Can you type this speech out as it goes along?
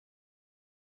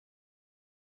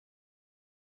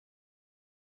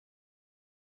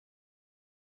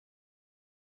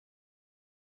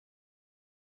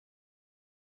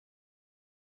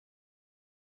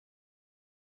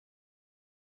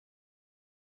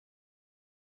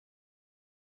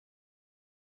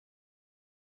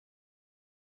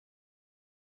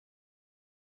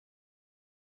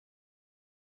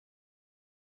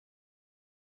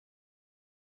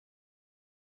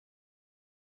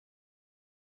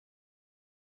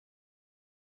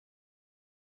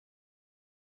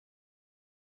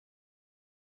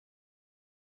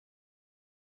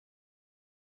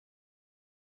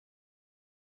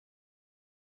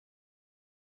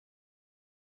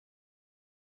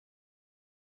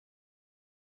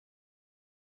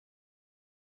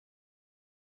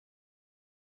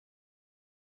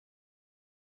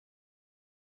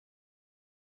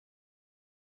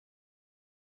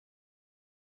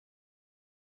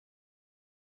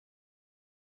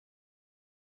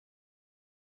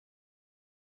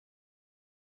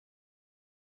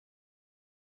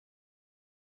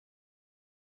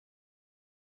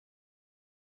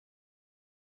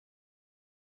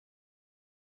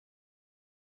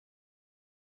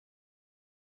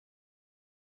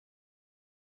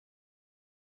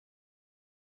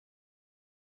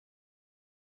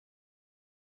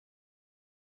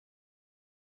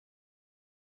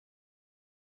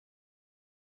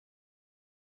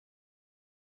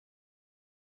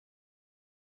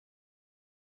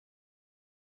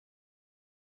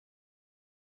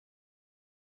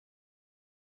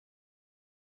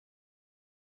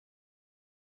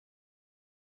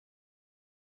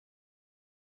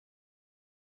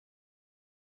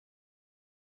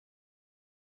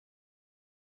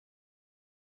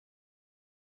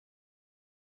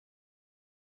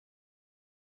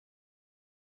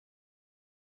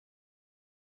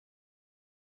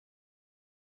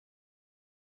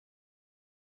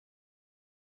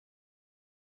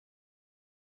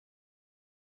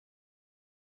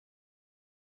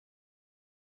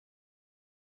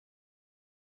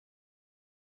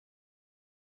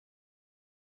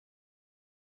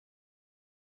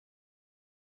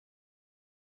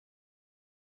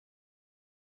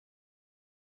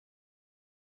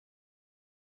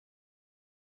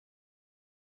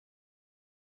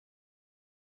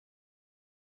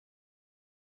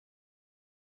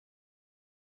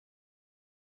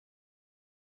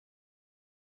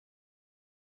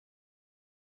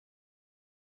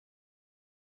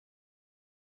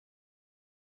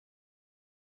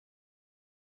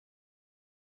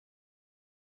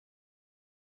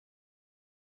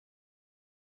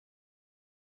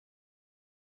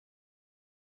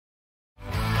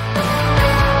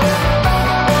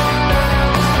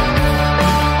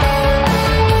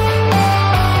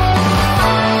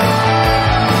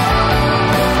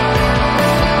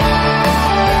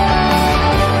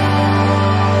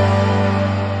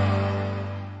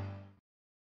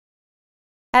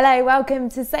Hello, welcome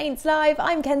to Saints Live.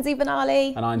 I'm Kenzie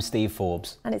Benali. And I'm Steve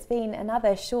Forbes. And it's been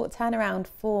another short turnaround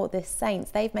for the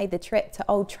Saints. They've made the trip to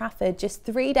Old Trafford just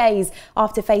 3 days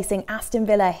after facing Aston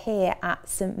Villa here at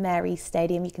St Mary's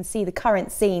Stadium. You can see the current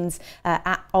scenes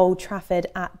at Old Trafford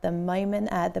at the moment.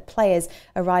 The players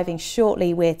arriving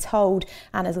shortly, we're told.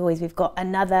 And as always, we've got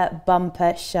another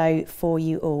bumper show for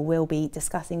you all. We'll be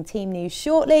discussing team news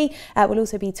shortly. We'll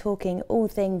also be talking all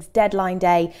things deadline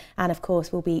day. And of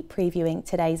course, we'll be previewing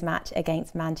today's match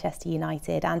against Manchester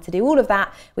United. And to do all of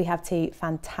that, we have two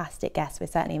fantastic guests. We're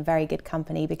certainly in very good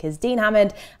company because Dean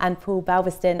Hammond and Paul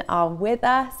Belveston are with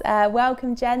us.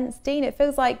 Welcome, gents. Dean, it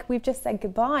feels like we've just said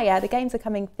goodbye. The games are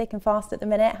coming thick and fast at the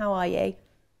minute. How are you?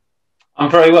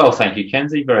 I'm very well, thank you,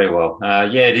 Kenzie. Very well.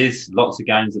 Yeah, it is. Lots of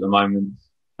games at the moment,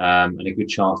 and a good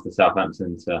chance for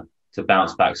Southampton to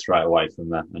bounce back straight away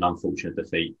from an unfortunate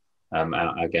defeat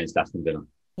against Aston Villa.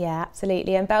 Yeah,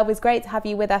 absolutely. And Belv, it's great to have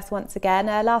you with us once again.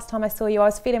 Last time I saw you, I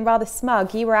was feeling rather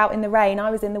smug. You were out in the rain, I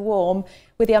was in the warm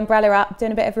with the umbrella up,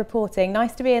 doing a bit of reporting.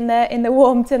 Nice to be in the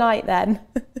warm tonight then.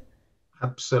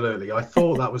 Absolutely. I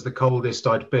thought that was the coldest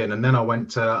I'd been. And then I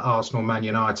went to Arsenal Man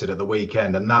United at the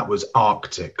weekend and that was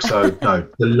Arctic. So, no,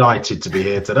 delighted to be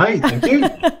here today. Thank you.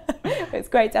 It's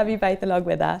great to have you both along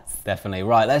with us. Definitely.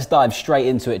 Right, let's dive straight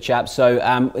into it, chaps. So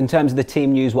in terms of the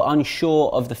team news, we're unsure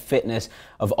of the fitness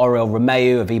of Oriol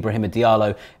Romeu, of Ibrahima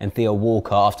Diallo and Theo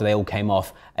Walcott after they all came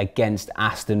off against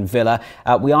Aston Villa.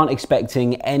 We aren't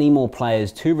expecting any more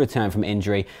players to return from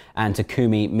injury, and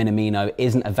Takumi Minamino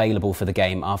isn't available for the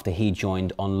game after he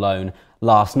joined on loan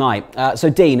last night. So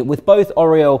Dean, with both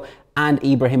Oriol and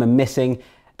Ibrahima missing,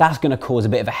 that's going to cause a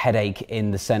bit of a headache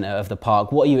in the centre of the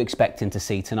park. What are you expecting to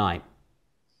see tonight?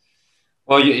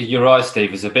 Well, you're right,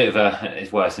 Steve. It's a bit of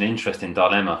it's an interesting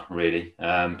dilemma, really,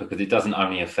 because it doesn't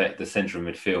only affect the centre of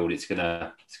midfield. It's going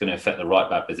to affect the right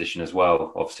back position as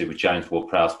well. Obviously, with James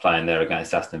Ward-Prowse playing there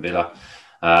against Aston Villa,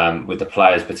 with the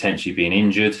players potentially being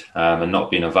injured and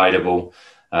not being available,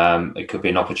 it could be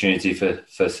an opportunity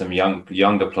for some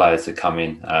younger players to come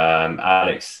in.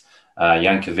 Alex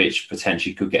Jankovic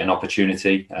potentially could get an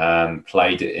opportunity.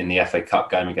 Played in the FA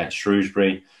Cup game against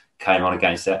Shrewsbury. Came on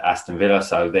against Aston Villa,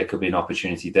 so there could be an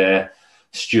opportunity there.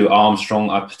 Stuart Armstrong,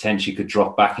 I potentially could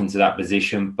drop back into that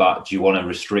position, but do you want to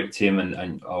restrict him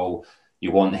and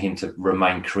you want him to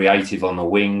remain creative on the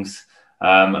wings?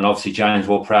 And obviously James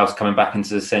Ward-Prowse coming back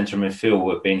into the centre of midfield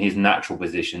would be in his natural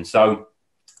position. So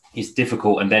it's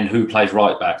difficult. And then who plays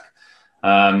right back?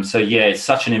 So yeah, it's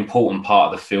such an important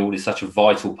part of the field. It's such a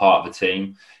vital part of the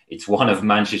team. It's one of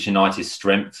Manchester United's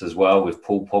strengths as well, with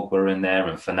Paul Pogba in there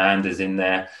and Fernandes in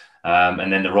there.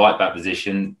 And then the right back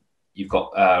position, you've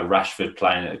got Rashford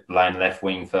playing left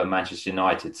wing for Manchester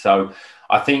United. So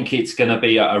I think it's going to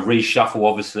be a reshuffle,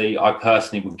 obviously. I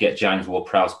personally would get James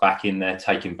Ward-Prowse back in there,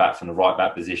 take him back from the right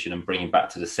back position and bring him back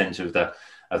to the centre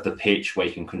of the pitch where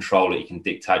he can control it, he can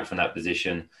dictate from that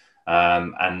position.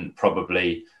 And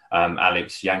probably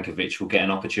Alex Jankovic will get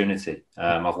an opportunity.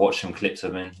 I've watched some clips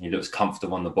of him. He looks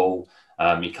comfortable on the ball.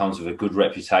 He comes with a good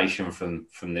reputation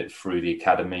through the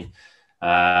academy.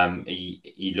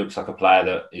 He looks like a player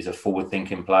that is a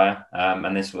forward-thinking player,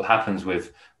 and this is what happens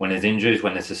when there's injuries,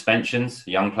 when there's suspensions.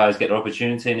 Young players get their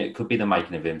opportunity, and it could be the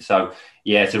making of him. So,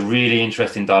 yeah, it's a really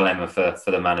interesting dilemma for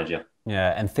the manager.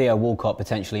 Yeah, and Theo Walcott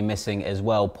potentially missing as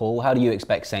well. Paul, how do you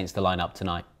expect Saints to line up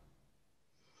tonight?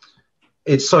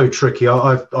 It's so tricky.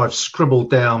 I've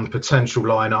scribbled down potential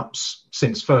lineups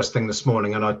since first thing this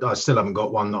morning, and I still haven't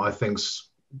got one that I think's,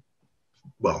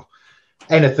 well,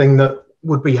 anything that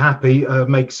would be happy,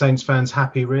 make Saints fans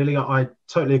happy, really. I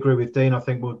totally agree with Dean. I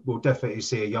think we'll definitely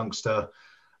see a youngster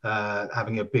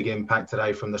having a big impact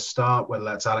today from the start, whether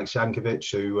that's Alex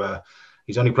Jankovic, who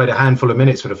he's only played a handful of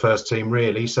minutes for the first team,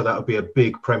 really. So that would be a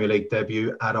big Premier League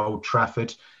debut at Old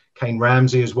Trafford. Kane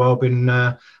Ramsey as well been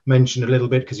mentioned a little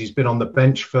bit because he's been on the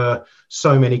bench for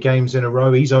so many games in a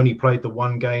row. He's only played the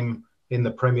one game in the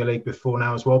Premier League before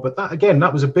now as well. But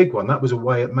that was a big one. That was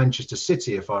away at Manchester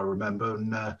City, if I remember,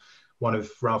 and one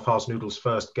of Ralph Hasenhüttl's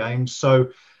first games. So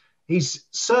he's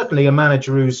certainly a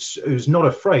manager who's not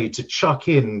afraid to chuck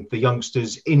in the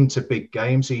youngsters into big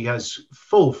games. He has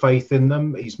full faith in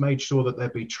them. He's made sure that they'll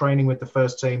be training with the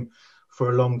first team for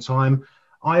a long time.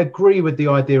 I agree with the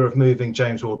idea of moving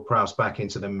James Ward-Prowse back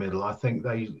into the middle. I think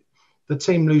the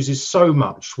team loses so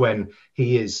much when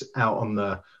he is out on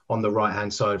the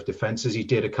right-hand side of defence, as he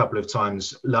did a couple of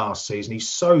times last season. He's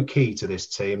so key to this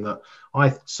team that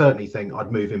I certainly think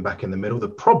I'd move him back in the middle. The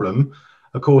problem,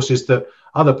 of course, is that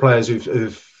other players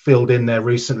who've filled in there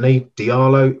recently,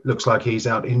 Diallo looks like he's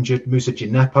out injured. Moussa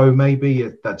Djenepo,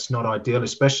 maybe. That's not ideal,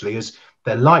 especially as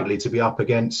they're likely to be up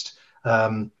against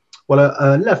Well,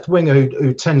 a left winger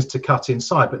who tends to cut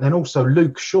inside, but then also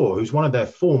Luke Shaw, who's one of their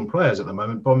form players at the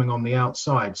moment, bombing on the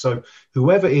outside. So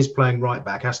whoever is playing right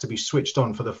back has to be switched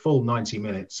on for the full 90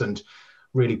 minutes and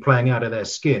really playing out of their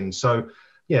skin. So,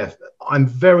 yeah, I'm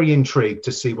very intrigued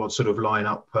to see what sort of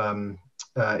lineup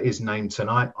is named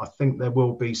tonight. I think there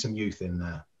will be some youth in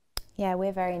there. Yeah,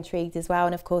 we're very intrigued as well.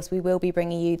 And of course, we will be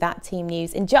bringing you that team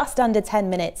news in just under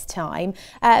 10 minutes time.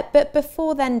 But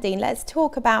before then, Dean, let's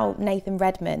talk about Nathan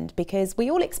Redmond, because we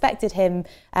all expected him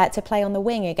to play on the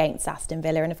wing against Aston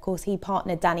Villa. And of course, he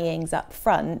partnered Danny Ings up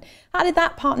front. How did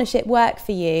that partnership work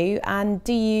for you? And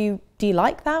do you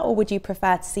like that? Or would you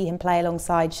prefer to see him play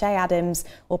alongside Che Adams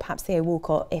or perhaps Theo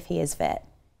Walcott if he is fit?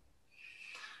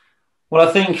 Well,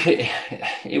 I think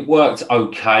it worked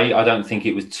okay. I don't think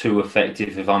it was too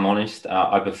effective, if I'm honest.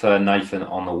 I prefer Nathan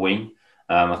on the wing.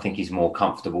 I think he's more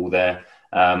comfortable there.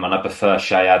 And I prefer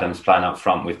Che Adams playing up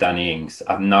front with Danny Ings.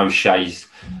 I know Che's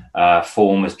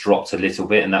form has dropped a little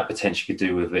bit, and that potentially could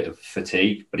do with a bit of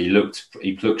fatigue. But he looked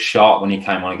sharp when he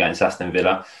came on against Aston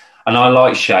Villa. And I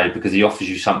like Che because he offers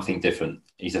you something different.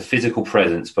 He's a physical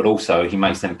presence, but also he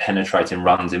makes them penetrating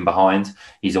runs in behind.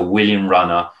 He's a willing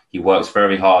runner. He works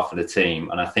very hard for the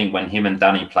team. And I think when him and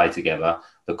Danny play together,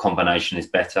 the combination is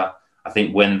better. I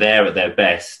think when they're at their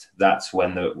best, that's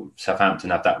when the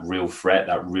Southampton have that real threat,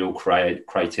 that real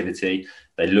creativity.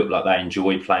 They look like they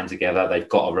enjoy playing together. They've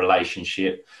got a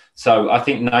relationship. So I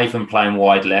think Nathan playing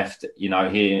wide left,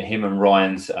 him and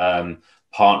Ryan's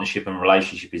partnership and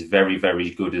relationship is very, very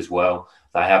good as well.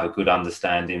 They have a good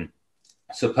understanding.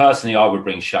 So personally, I would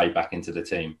bring Che back into the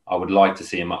team. I would like to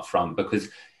see him up front because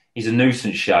he's a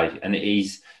nuisance, Che, and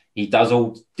he does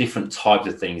all different types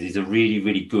of things. He's a really,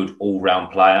 really good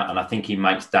all-round player, and I think he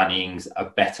makes Danny Ings a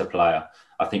better player.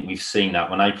 I think we've seen that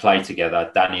when they play together,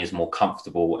 Danny is more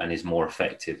comfortable and is more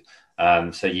effective.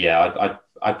 So yeah,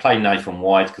 I play Nathan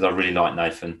wide because I really like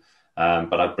Nathan,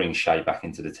 but I'd bring Che back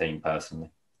into the team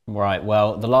personally. Right,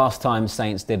 well, the last time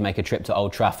Saints did make a trip to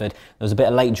Old Trafford, there was a bit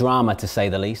of late drama, to say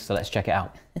the least, so let's check it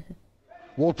out.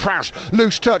 Ward-Prowse,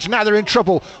 loose touch, now they're in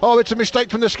trouble. Oh, it's a mistake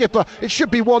from the skipper. It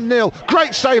should be 1-0.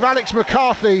 Great save, Alex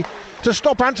McCarthy, to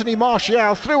stop Anthony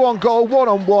Martial. Through on goal,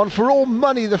 one-on-one. For all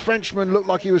money, the Frenchman looked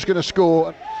like he was going to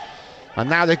score. And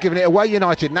now they're giving it away,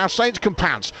 United. Now Saints can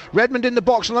pounce. Redmond in the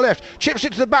box on the left. Chips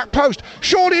it to the back post.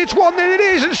 Surely it's 1-0. It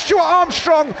is. And Stuart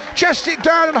Armstrong chests it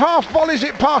down and half volleys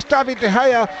it past David De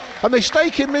Gea. A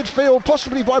mistake in midfield,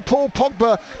 possibly by Paul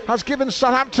Pogba, has given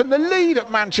Southampton the lead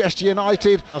at Manchester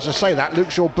United. As I say that,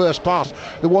 Luke Shaw burst past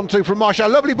the 1-2 from Martial.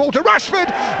 Lovely ball to Rashford.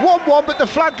 1-1, but the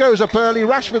flag goes up early.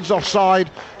 Rashford's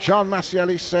offside. Jean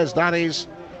Massielis says that is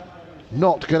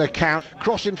not going to count.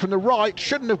 Crossing from the right,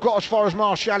 shouldn't have got as far as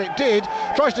Martial, it did.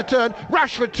 Tries to turn,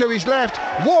 Rashford to his left,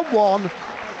 1-1.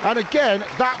 And again,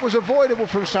 that was avoidable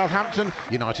from Southampton.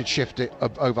 United shift it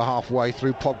over halfway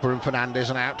through Pogba and Fernandes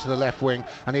and out to the left wing.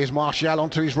 And here's Martial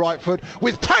onto his right foot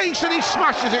with pace, and he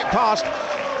smashes it past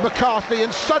McCarthy.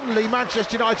 And suddenly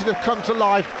Manchester United have come to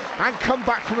life and come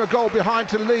back from a goal behind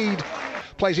to lead.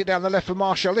 Plays it down the left for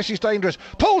Martial. This is dangerous.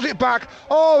 Pulls it back.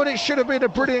 Oh, and it should have been a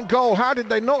brilliant goal. How did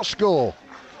they not score?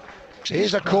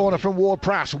 Here's a corner from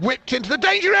Ward-Prowse. Whipped into the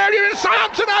danger area, and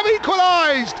Southampton have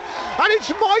equalised. And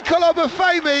it's Michael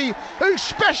Obafemi, who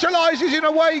specialises in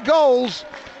away goals.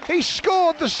 He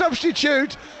scored the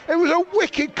substitute. It was a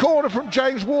wicked corner from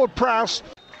James Ward-Prowse.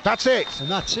 That's it.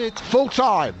 And that's it. Full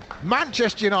time.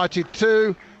 Manchester United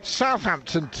 2,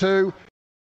 Southampton 2.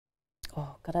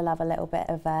 Oh, gotta love a little bit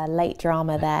of late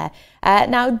drama there.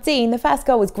 Now, Dean, the first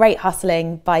goal was great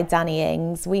hustling by Danny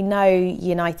Ings. We know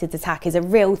United's attack is a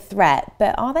real threat,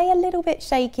 but are they a little bit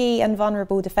shaky and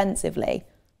vulnerable defensively?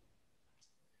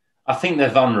 I think they're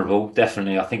vulnerable,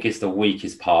 definitely. I think it's the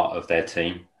weakest part of their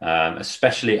team,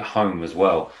 especially at home as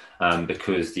well,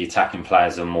 because the attacking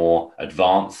players are more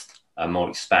advanced and more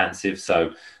expansive,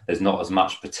 so there's not as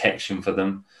much protection for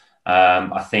them.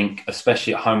 I think,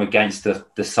 especially at home against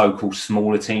the so-called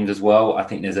smaller teams as well, I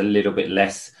think there's a little bit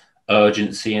less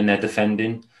urgency in their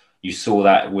defending. You saw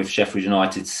that with Sheffield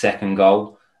United's second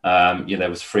goal. There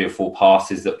was 3 or 4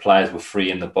 passes that players were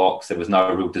free in the box. There was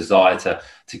no real desire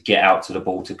to get out to the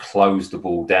ball, to close the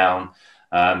ball down.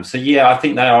 So yeah, I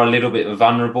think they are a little bit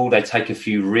vulnerable. They take a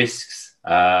few risks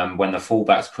when the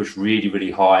fullbacks push really,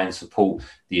 really high and support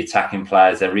the attacking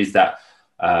players. There is that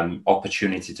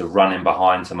opportunity to run in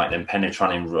behind, to make them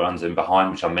penetrating runs in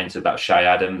behind, which I mentioned about Che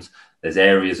Adams. There's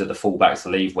areas that the fullbacks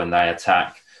leave when they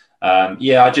attack.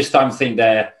 I just don't think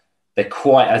they're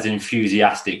quite as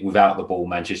enthusiastic without the ball,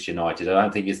 Manchester United. I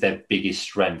don't think it's their biggest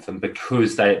strength. And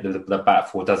because the back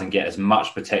four doesn't get as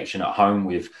much protection at home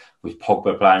with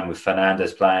Pogba playing, with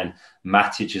Fernandes playing,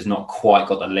 Matic has not quite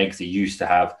got the legs he used to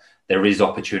have. there is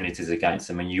opportunities against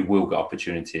them, and you will get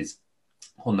opportunities.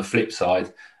 On the flip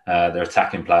side, their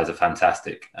attacking players are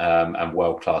fantastic and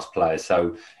world-class players.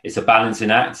 So it's a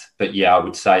balancing act. But yeah, I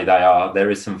would say there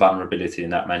is some vulnerability in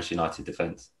that Manchester United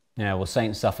defence. Yeah, well,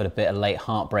 Saints suffered a bit of late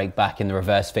heartbreak back in the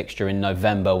reverse fixture in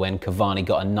November when Cavani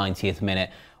got a 90th minute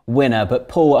winner. But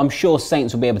Paul, I'm sure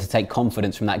Saints will be able to take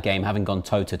confidence from that game, having gone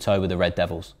toe-to-toe with the Red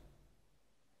Devils.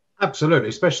 Absolutely,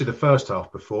 especially the first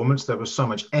half performance. There was so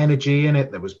much energy in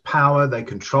it. There was power. They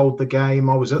controlled the game.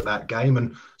 I was at that game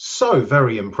and so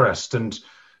very impressed. And,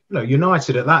 you know,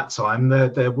 United at that time,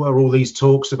 there were all these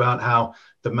talks about how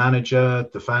the manager,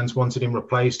 the fans wanted him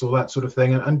replaced, all that sort of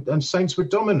thing. And Saints were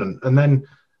dominant. And then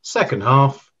second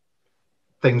half,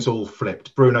 things all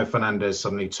flipped. Bruno Fernandes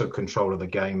suddenly took control of the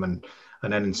game and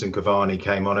Edinson Cavani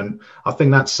came on. And I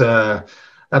think that's a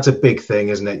big thing,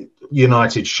 isn't it?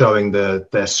 United showing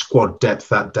their squad depth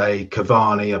that day.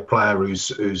 Cavani, a player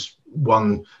who's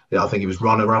won, I think he was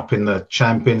runner-up in the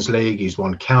Champions League. He's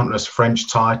won countless French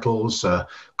titles,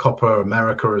 Copa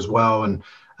America as well. And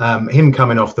him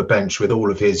coming off the bench with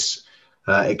all of his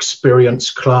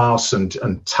experience, class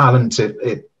and talent,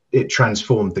 it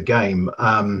transformed the game.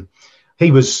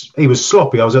 He was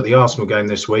sloppy. I was at the Arsenal game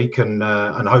this week, and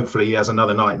hopefully he has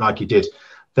another night like he did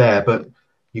there. But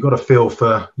you got to feel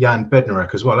for Jan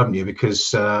Bednarek as well, haven't you?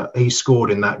 Because he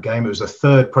scored in that game. It was the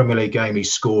third Premier League game he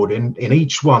scored in. In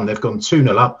each one, they've gone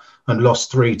 2-0 up and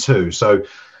lost 3-2. So,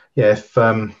 yeah,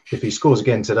 if he scores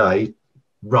again today,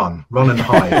 run and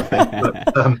hide, I think.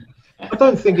 But I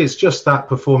don't think it's just that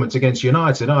performance against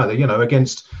United either. You know,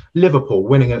 against Liverpool,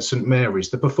 winning at St Mary's,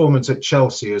 the performance at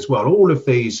Chelsea as well. All of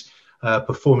these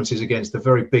performances against the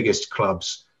very biggest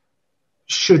clubs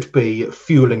should be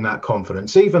fueling that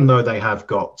confidence, even though they have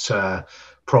got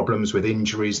problems with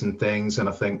injuries and things. And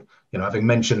I think, you know, having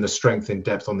mentioned the strength in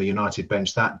depth on the United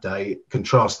bench that day,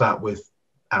 contrast that with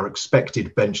our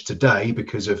expected bench today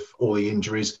because of all the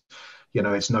injuries. You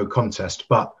know, it's no contest,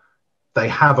 but they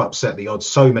have upset the odds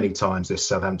so many times, this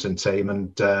Southampton team.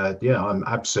 And yeah, I'm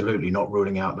absolutely not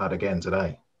ruling out that again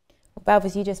today.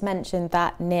 Belvis, you just mentioned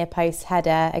that near-post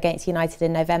header against United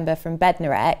in November from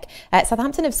Bednarek.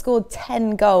 Southampton have scored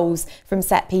 10 goals from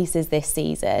set pieces this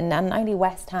season, and only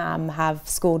West Ham have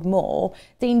scored more.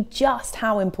 Dean, just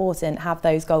how important have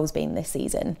those goals been this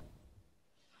season?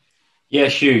 Yeah,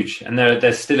 huge. And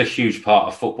they're still a huge part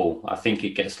of football. I think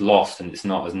it gets lost and it's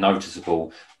not as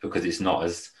noticeable because it's not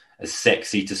as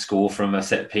sexy to score from a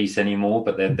set piece anymore,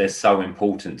 but they're so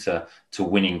important to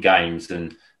winning games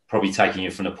and probably taking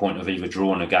it from the point of either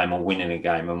drawing a game or winning a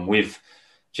game. And with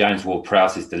James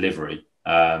Ward-Prowse's delivery,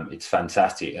 it's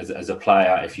fantastic. As a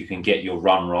player, if you can get your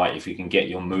run right, if you can get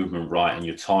your movement right and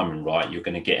your timing right, you're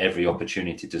going to get every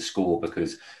opportunity to score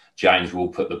because James will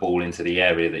put the ball into the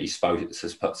area that he's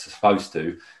supposed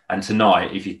to. And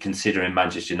tonight, if you're considering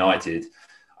Manchester United,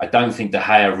 I don't think De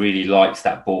Gea really likes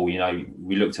that ball. You know,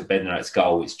 we looked at Bednarek's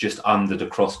goal. It's just under the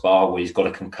crossbar where he's got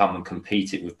to come and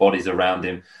compete it with bodies around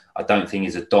him. I don't think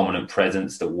he's a dominant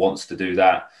presence that wants to do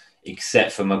that.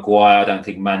 Except for Maguire, I don't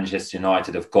think Manchester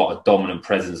United have got a dominant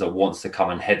presence that wants to come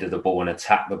and header the ball and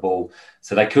attack the ball.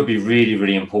 So they could be really,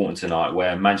 really important tonight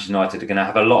where Manchester United are going to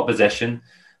have a lot of possession.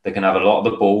 They're going to have a lot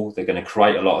of the ball. They're going to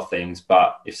create a lot of things.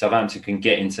 But if Southampton can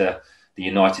get into the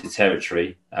United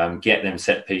territory, get them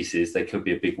set pieces, they could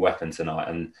be a big weapon tonight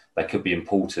and they could be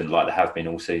important like they have been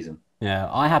all season. Yeah,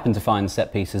 I happen to find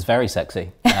set pieces very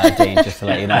sexy, Dean, just to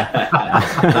let you know.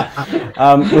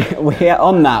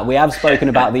 On that, we have spoken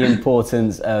about the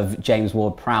importance of James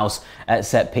Ward-Prowse at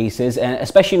set pieces, and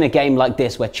especially in a game like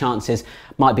this where chances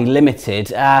might be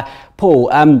limited. Paul,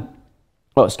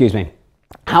 excuse me.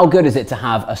 How good is it to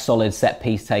have a solid set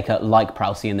piece taker like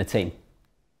Prowse in the team?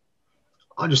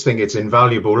 I just think it's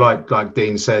invaluable. Like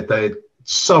Dean said, they're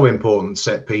so important,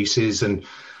 set pieces. And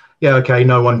yeah, okay,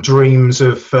 no one dreams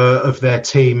of their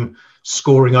team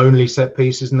scoring only set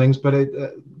pieces and things, but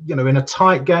you know, in a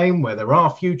tight game where there are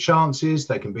few chances,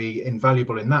 they can be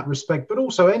invaluable in that respect. But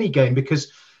also any game,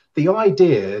 because the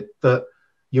idea that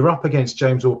you're up against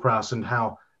James Ward-Prowse and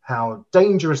how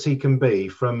dangerous he can be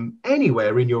from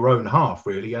anywhere in your own half,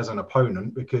 really, as an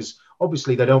opponent, because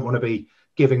obviously they don't want to be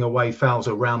giving away fouls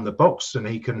around the box, and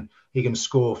he can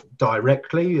score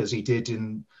directly as he did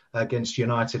against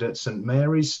United at St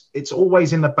Mary's. It's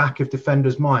always in the back of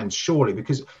defenders' minds, surely,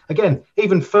 because again,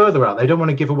 even further out, they don't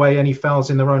want to give away any fouls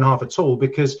in their own half at all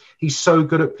because he's so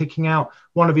good at picking out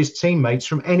one of his teammates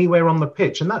from anywhere on the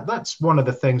pitch. And that's one of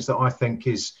the things that I think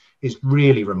is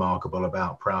really remarkable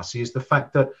about Prowse, is the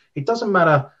fact that it doesn't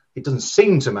matter, it doesn't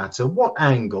seem to matter what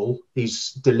angle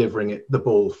he's delivering the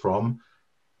ball from.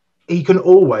 He can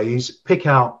always pick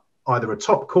out either a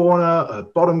top corner, a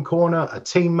bottom corner, a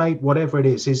teammate, whatever it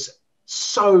is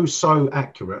so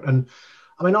accurate. And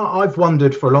I mean, I've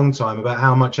wondered for a long time about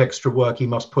how much extra work he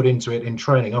must put into it in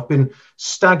training. I've been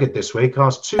staggered this week.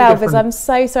 Belvers, I'm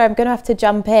so sorry. I'm going to have to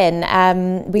jump in.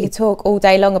 We could talk all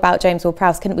day long about James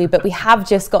Ward-Prowse, couldn't we? But we have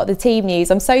just got the team news.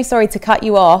 I'm so sorry to cut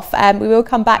you off. We will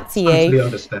come back to you. Totally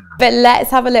understand. But let's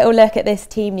have a little look at this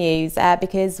team news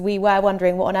because we were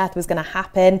wondering what on earth was going to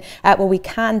happen. Well, we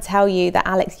can tell you that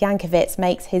Alex Jankovic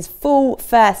makes his full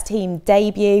first team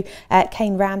debut.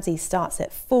 Kane Ramsey starts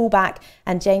at fullback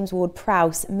and James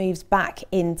Ward-Prowse moves back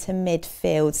into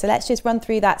midfield. So let's just run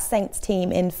through that Saints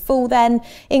team in full then.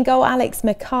 In goal, Alex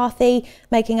McCarthy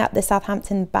making up the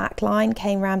Southampton back line.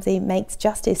 Kane Ramsey makes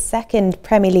just his second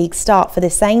Premier League start for the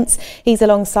Saints. He's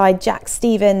alongside Jack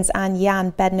Stevens and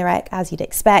Jan Bednarek, as you'd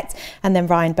expect. And then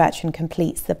Ryan Bertrand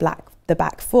completes the back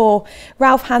four.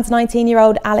 Ralph Hand's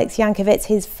 19-year-old Alex Jankovic,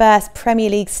 his first Premier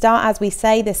League start. As we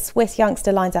say, the Swiss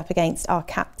youngster lines up against our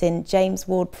captain James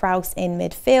Ward-Prowse in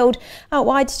midfield. Out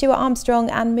wide, Stuart Armstrong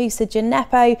and Moussa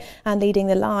Djenepo, and leading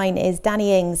the line is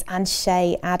Danny Ings and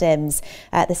Shay Adams.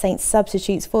 The Saints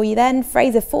substitutes for you then: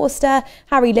 Fraser Forster,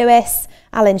 Harry Lewis,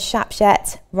 Alan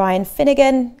Shapshet, Ryan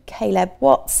Finnegan, Caleb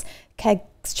Watts, Keg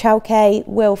Chalke,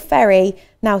 Will Ferry,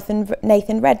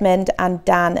 Nathan Redmond and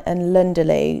Dan and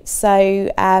Lunderloo.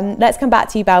 So let's come back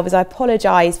to you, Belvers. I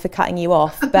apologise for cutting you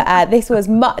off, but this was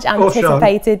much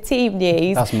anticipated team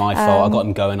news. That's my fault. I got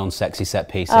him going on sexy set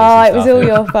pieces. Oh, it was all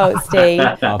your fault, Steve.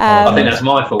 I think that's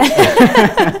my fault.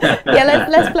 Yeah,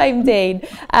 let's blame Dean.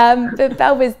 But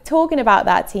Belvers, talking about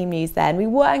that team news then, we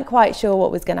weren't quite sure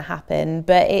what was going to happen,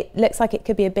 but it looks like it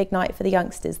could be a big night for the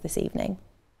youngsters this evening.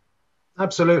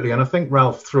 Absolutely, and I think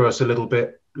Ralph threw us a little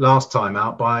bit last time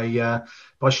out by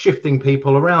shifting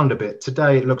people around a bit.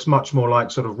 Today it looks much more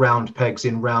like sort of round pegs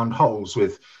in round holes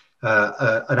with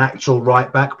an actual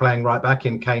right back playing right back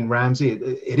in Kane Ramsey.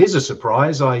 It is a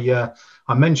surprise. I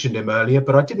mentioned him earlier,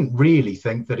 but I didn't really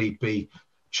think that he'd be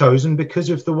chosen because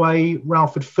of the way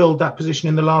Ralph had filled that position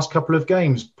in the last couple of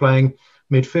games, playing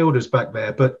midfielders back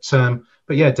there.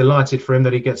 But yeah, delighted for him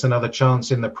that he gets another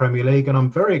chance in the Premier League, and I'm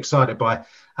very excited by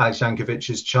Alex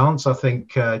Jankovic's chance. I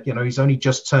think he's only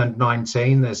just turned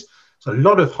 19. There's a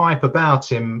lot of hype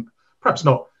about him, perhaps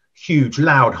not huge,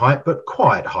 loud hype, but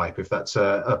quiet hype, if that's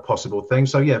a possible thing.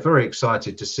 So yeah, very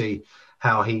excited to see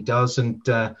how he does. And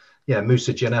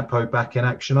Moussa Djenepo back in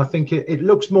action. I think it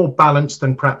looks more balanced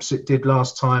than perhaps it did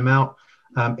last time out.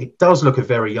 It does look a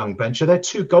very young bench. Are there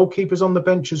two goalkeepers on the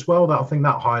bench as well? I think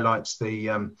that highlights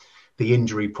the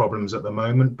injury problems at the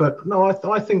moment. But no,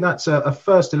 I think that's a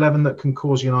first 11 that can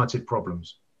cause United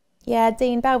problems. Yeah,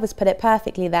 Dean, Belvers put it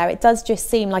perfectly there. It does just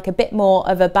seem like a bit more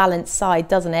of a balanced side,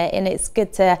 doesn't it? And it's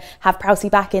good to have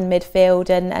Prowsey back in midfield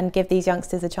and give these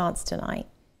youngsters a chance tonight.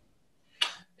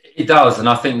 It does, and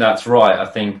I think that's right. I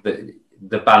think that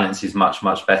the balance is much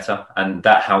better, and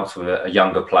that helps with a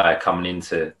younger player coming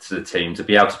into the team. To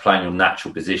be able to play in your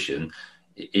natural position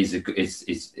is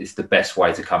the best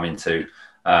way to come into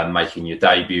making your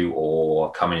debut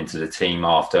or coming into the team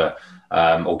after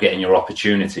or getting your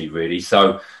opportunity, really.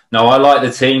 So no, I like the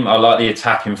team. I like the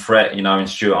attacking threat, in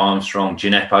Stuart Armstrong.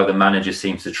 Djenepo, the manager,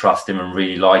 seems to trust him and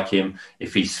really like him.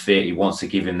 If he's fit, he wants to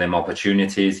give him them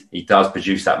opportunities. He does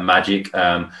produce that magic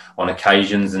on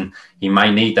occasions, and he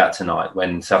may need that tonight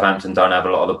when Southampton don't have a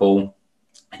lot of the ball.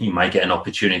 He may get an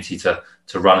opportunity to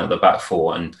run at the back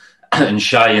four, and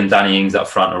Shay and Danny Ings up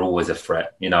front are always a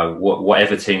threat.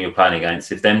 Whatever team you're playing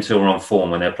against, if them two are on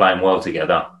form and they're playing well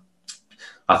together,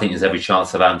 I think there's every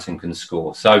chance Southampton can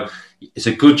score. So it's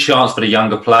a good chance for the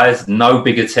younger players. No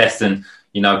bigger test than,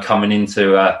 coming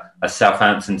into a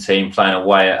Southampton team playing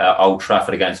away at Old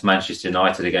Trafford against Manchester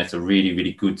United, against a really,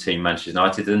 really good team, Manchester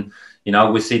United. And,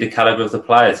 we see the calibre of the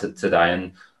players today.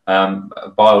 And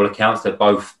by all accounts, they're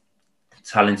both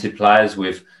talented players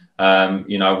with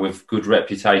good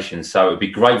reputations. So it'd be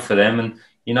great for them. And,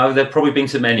 they'll probably bring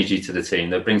some energy to the team.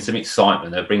 They'll bring some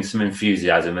excitement. They'll bring some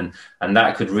enthusiasm. And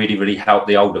that could really, really help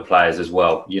the older players as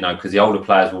well, because the older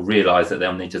players will realise that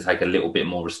they'll need to take a little bit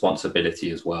more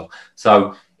responsibility as well.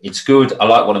 So it's good. I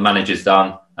like what the manager's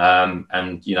done.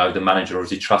 And, the manager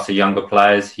obviously trusts the younger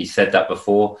players. He said that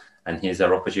before, and here's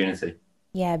their opportunity.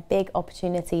 Yeah, big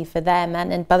opportunity for them.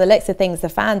 And by the looks of things, the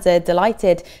fans are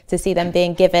delighted to see them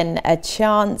being given a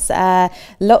chance.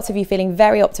 Lots of you feeling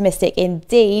very optimistic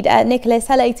indeed. Nicholas,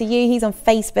 hello to you. He's on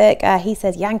Facebook. He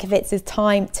says, Jankovic's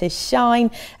time to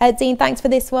shine. Dean, thanks for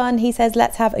this one. He says,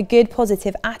 let's have a good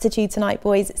positive attitude tonight,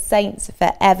 boys. Saints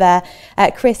forever.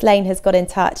 Chris Lane has got in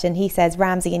touch and he says,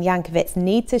 Ramsey and Jankovic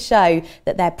need to show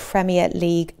that they're Premier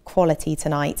League quality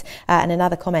tonight. And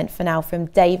another comment for now from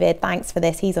David. Thanks for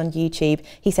this. He's on YouTube.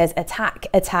 Steve. He says, attack,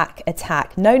 attack,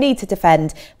 attack. No need to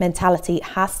defend. Mentality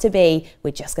has to be,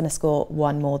 we're just going to score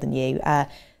one more than you.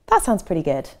 That sounds pretty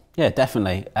good. Yeah,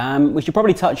 definitely. We should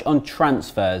probably touch on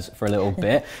transfers for a little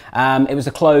bit. It was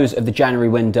the close of the January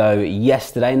window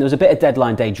yesterday, and there was a bit of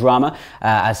deadline day drama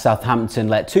as Southampton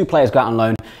let 2 players go out on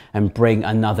loan and bring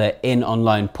another in on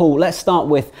loan. Paul, let's start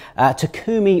with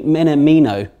Takumi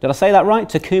Minamino. Did I say that right?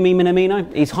 Takumi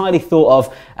Minamino? He's highly thought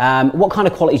of. What kind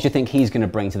of qualities do you think he's going to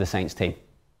bring to the Saints team?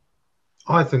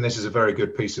 I think this is a very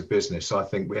good piece of business. I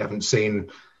think we haven't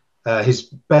seen his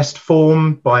best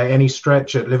form by any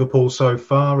stretch at Liverpool so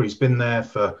far. He's been there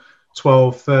for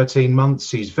 12, 13 months.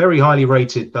 He's very highly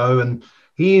rated though, and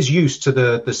he is used to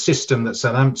the system that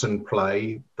Southampton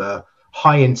play, the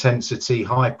high intensity,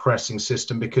 high pressing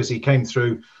system, because he came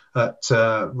through at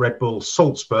Red Bull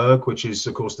Salzburg, which is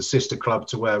of course the sister club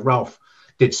to where Ralph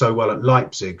did so well at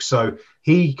Leipzig. So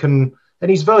he can, and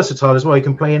he's versatile as well. He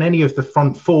can play in any of the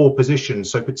front 4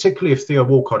 positions. So particularly if Theo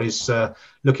Walcott is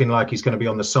looking like he's going to be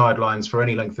on the sidelines for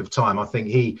any length of time, I think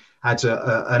he adds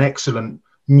an excellent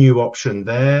new option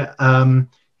there. I've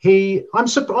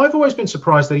always been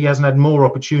surprised that he hasn't had more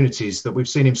opportunities, that we've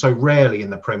seen him so rarely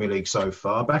in the Premier League so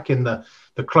far. Back in the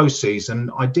close season,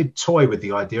 I did toy with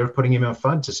the idea of putting him in a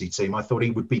fantasy team. I thought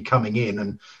he would be coming in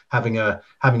and having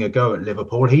a go at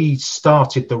Liverpool. He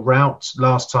started the route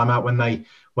last time out when they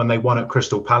won at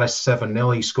Crystal Palace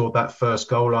 7-0. He scored that first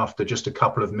goal after just a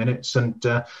couple of minutes, and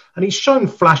he's shown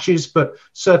flashes, but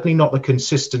certainly not the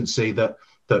consistency that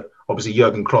obviously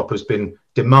Jurgen Klopp has been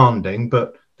demanding.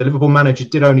 But the Liverpool manager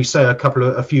did only say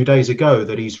a few days ago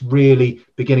that he's really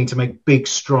beginning to make big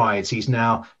strides. He's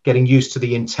now getting used to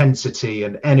the intensity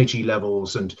and energy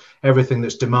levels and everything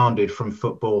that's demanded from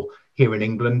football here in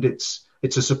England. It's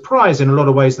a surprise in a lot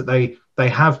of ways that they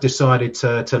have decided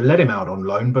to let him out on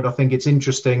loan, but I think it's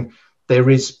interesting.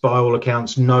 There is, by all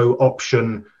accounts, no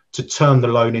option to turn the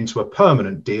loan into a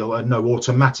permanent deal, and no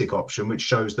automatic option, which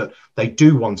shows that they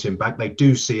do want him back. They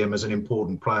do see him as an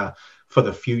important player for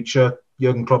the future.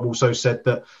 Jurgen Klopp also said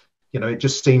that, it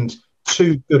just seemed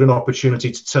too good an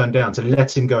opportunity to turn down, to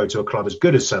let him go to a club as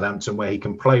good as Southampton, where he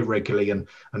can play regularly and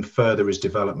further his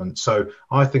development. So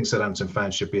I think Southampton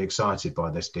fans should be excited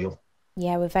by this deal.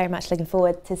 Yeah, we're very much looking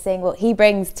forward to seeing what he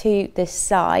brings to this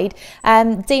side.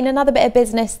 Dean, another bit of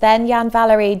business then. Jan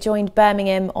Valery joined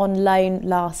Birmingham on loan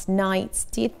last night.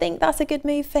 Do you think that's a good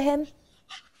move for him?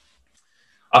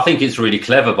 I think it's really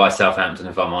clever by Southampton,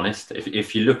 if I'm honest.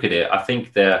 If you look at it, I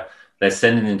think they're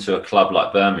sending him to a club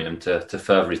like Birmingham to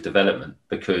further his development,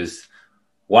 because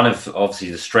one of,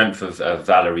 obviously, the strength of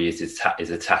Valery is his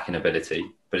attacking ability,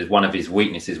 but one of his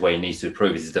weaknesses where he needs to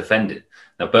improve is his defending.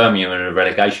 Now, Birmingham are in a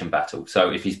relegation battle,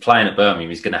 so if he's playing at Birmingham,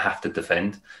 he's going to have to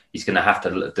defend. He's going to have to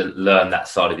learn that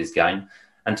side of his game.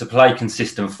 And to play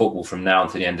consistent football from now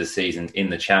until the end of the season in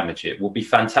the Championship will be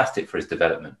fantastic for his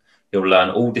development. He'll learn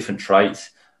all different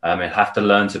traits. He'll have to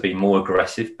learn to be more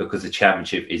aggressive, because the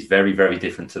Championship is very, very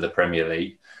different to the Premier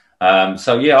League.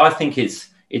 So, yeah, I think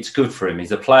it's good for him.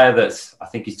 He's a player I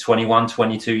think he's 21,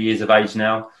 22 years of age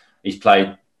now. He's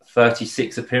played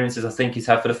 36 appearances, I think he's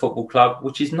had for the football club,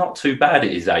 which is not too bad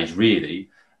at his age, really.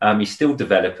 He's still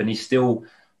developing. He's still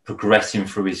progressing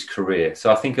through his career.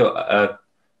 So I think a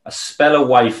spell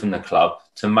away from the club,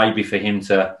 to maybe for him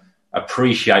to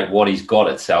appreciate what he's got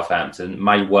at Southampton,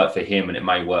 may work for him, and it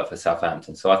may work for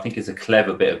Southampton. So I think it's a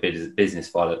clever bit of business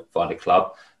by the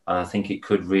club, and I think it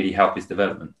could really help his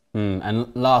development.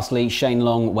 And lastly, Shane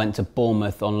Long went to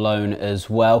Bournemouth on loan as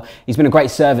well. He's been a great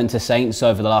servant to Saints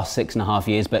over the last 6.5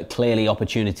 years, but clearly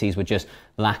opportunities were just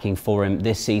lacking for him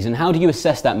this season. How do you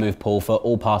assess that move, Paul, for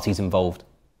all parties involved?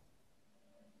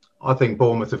 I think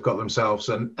Bournemouth have got themselves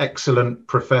an excellent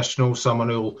professional, someone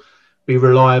who'll be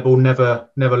reliable, never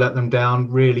let them down,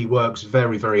 really works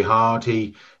very, very hard.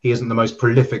 He isn't the most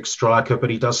prolific striker, but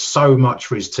he does so much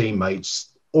for his teammates.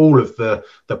 All of the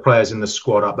players in the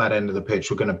squad up that end of the pitch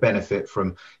were going to benefit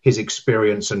from his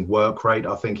experience and work rate.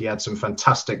 I think he had some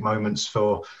fantastic moments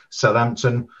for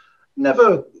Southampton.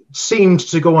 Never seemed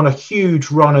to go on a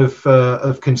huge run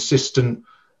of consistent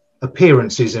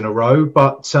appearances in a row,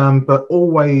 but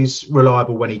always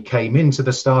reliable when he came into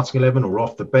the starting 11 or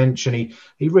off the bench, and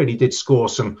he really did score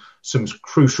some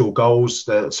crucial goals,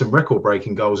 some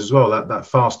record-breaking goals as well. That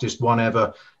fastest one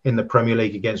ever in the Premier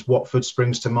League against Watford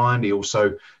springs to mind. He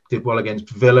also did well against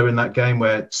Villa in that game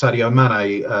where Sadio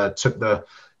Mane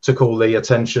took all the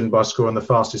attention by scoring the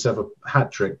fastest ever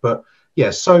hat-trick. But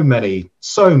yeah, so many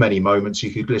moments,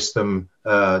 you could list them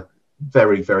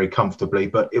very, very comfortably.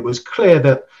 But it was clear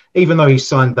that even though he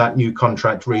signed that new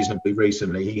contract reasonably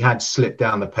recently, he had slipped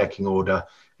down the pecking order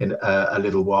in a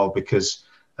little while, because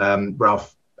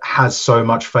Ralph has so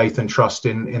much faith and trust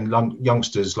in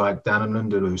youngsters like Dan and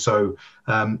Lundulu. So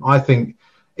I think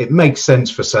it makes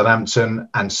sense for Southampton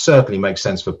and certainly makes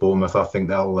sense for Bournemouth. I think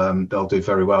they'll do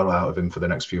very well out of him for the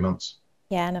next few months.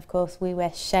 Yeah, and of course we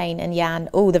wish Shane and Jan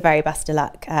all the very best of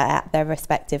luck at their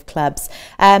respective clubs.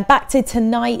 Back to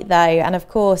tonight though, and of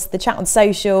course the chat on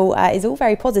social is all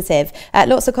very positive.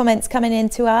 Lots of comments coming in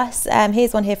to us.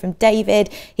 Here's one here from David.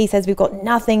 He says we've got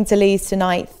nothing to lose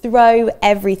tonight. Throw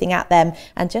everything at them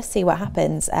and just see what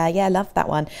happens. Yeah, love that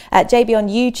one. JB on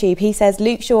YouTube, he says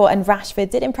Luke Shaw and Rashford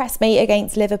did impress me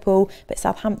against Liverpool, but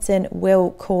Southampton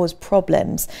will cause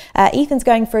problems. Ethan's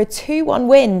going for a 2-1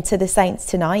 win to the Saints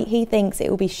tonight. He thinks it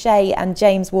will be Shea and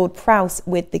James Ward-Prowse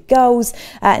with the goals.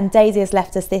 And Daisy has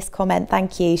left us this comment.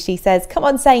 Thank you. She says, come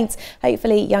on Saints.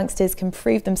 Hopefully youngsters can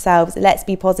prove themselves. Let's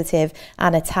be positive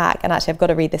and attack. And actually I've got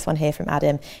to read this one here from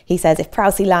Adam. He says, if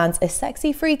Prowse lands a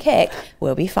sexy free kick,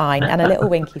 we'll be fine. And a little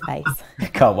winky face.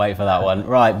 Can't wait for that one.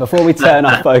 Right, before we turn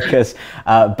our focus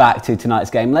back to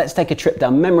tonight's game, let's take a trip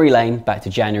down memory lane back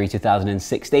to January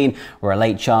 2016, where a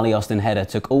late Charlie Austin header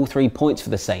took all 3 points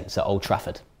for the Saints at Old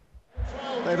Trafford.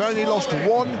 They've only lost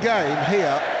one game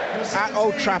here at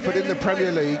Old Trafford in the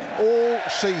Premier League all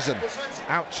season.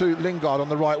 Out to Lingard on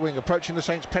the right wing, approaching the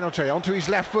Saints penalty, onto his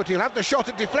left foot. He'll have the shot,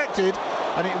 it deflected,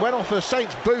 and it went off a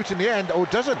Saints boot in the end, or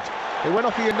doesn't. It went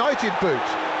off a United boot.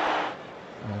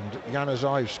 And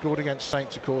Januzaj scored against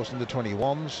Saints, of course, in the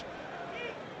 21s.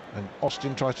 And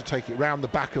Austin tries to take it round the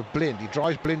back of Blind. He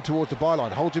drives Blind towards the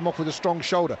byline, holds him off with a strong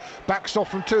shoulder, backs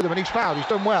off from two of them, and he's fouled. He's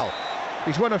done well.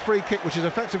 He's won a free kick, which is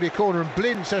effectively a corner, and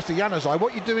Blind says to Januzaj,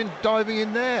 what are you doing diving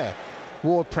in there?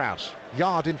 Ward-Prowse,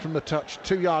 yard in from the touch,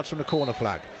 2 yards from the corner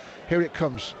flag. Here it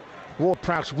comes.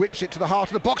 Ward-Prowse whips it to the heart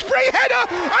of the box. Free header!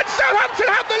 And Southampton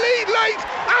have the lead late!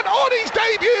 And on his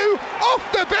debut,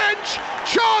 off the bench,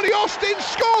 Charlie Austin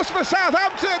scores for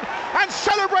Southampton and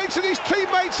celebrates with his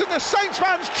teammates and the Saints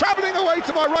fans travelling away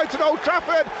to my right at Old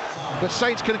Trafford. But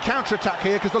Saints can counter-attack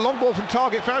here because the long ball from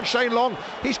target found Shane Long.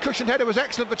 His cushioned header was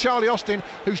excellent for Charlie Austin,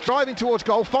 who's driving towards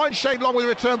goal, finds Shane Long with a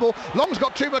return ball. Long's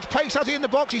got too much pace, has he, in the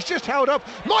box? He's just held up.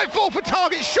 Might fall for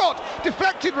target, shot!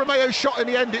 Deflected, Romeo's shot in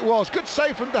the end it was. Good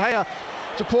save from De Gea.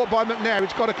 Support by McNair.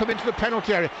 It's got to come into the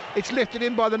penalty area. It's lifted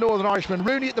in by the Northern Irishman.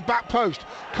 Rooney at the back post.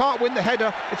 Can't win the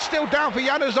header. It's still down for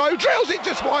Januzaj. Drills it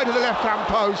just wide of the left-hand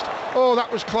post. Oh,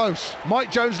 that was close.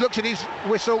 Mike Jones looks at his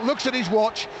whistle, looks at his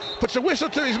watch, puts a whistle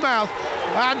to his mouth,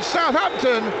 and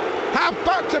Southampton have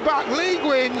back-to-back league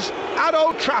wins at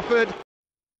Old Trafford.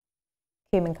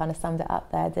 Koeman kind of summed it up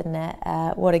there, didn't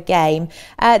it? What a game.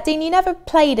 Dean, you never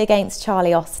played against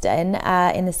Charlie Austin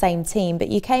in the same team, but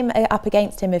you came up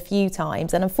against him a few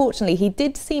times, and unfortunately he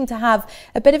did seem to have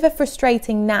a bit of a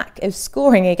frustrating knack of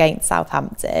scoring against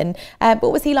Southampton.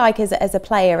 What was he like as a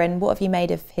player, and what have you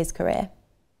made of his career?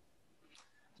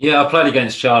 Yeah, I played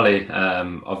against Charlie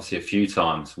obviously a few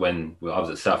times. When I was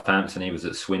at Southampton, he was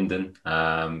at Swindon.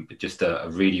 Just a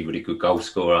really, really good goal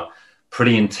scorer.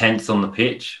 Pretty intense on the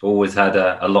pitch, always had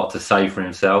a lot to say for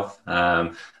himself,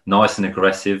 nice and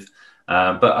aggressive.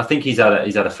 But I think he's had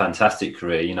a fantastic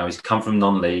career. You know, he's come from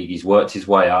non-league, he's worked his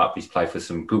way up, he's played for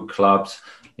some good clubs,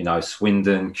 you know,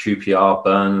 Swindon, QPR,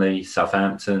 Burnley,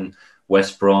 Southampton,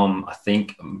 West Brom. I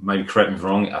think, maybe correct me if I'm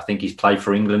wrong, I think he's played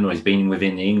for England, or he's been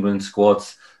within the England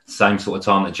squads, same sort of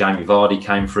time that Jamie Vardy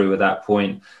came through at that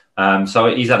point.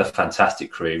 So he's had a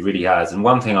fantastic career, he really has. And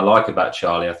one thing I like about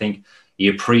Charlie, I think, he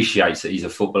appreciates that he's a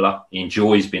footballer. He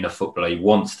enjoys being a footballer. He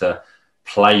wants to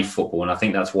play football. And I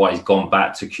think that's why he's gone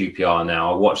back to QPR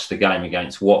now. I watched the game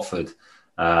against Watford. It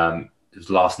was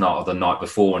last night or the night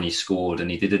before, and he scored. And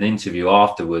he did an interview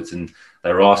afterwards, and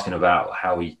they were asking about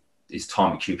how his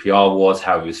time at QPR was,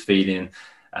 how he was feeling,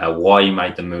 why he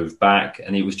made the move back.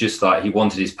 And he was just like, he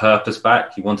wanted his purpose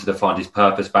back. He wanted to find his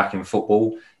purpose back in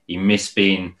football. He missed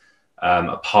being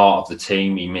a part of the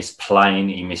team. He missed playing,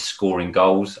 he missed scoring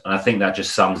goals, and I think that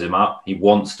just sums him up. He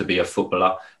wants to be a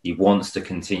footballer, he wants to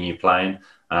continue playing.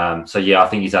 So yeah, I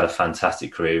think he's had a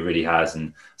fantastic career, he really has,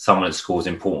 and someone that scores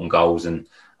important goals. And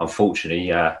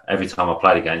unfortunately, every time I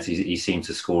played against, he seemed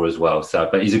to score as well. So,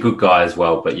 but he's a good guy as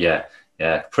well. But yeah,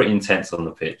 pretty intense on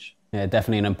the pitch. Yeah,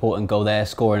 definitely an important goal there,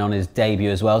 scoring on his debut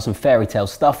as well. Some fairy tale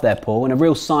stuff there, Paul, and a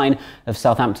real sign of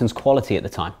Southampton's quality at the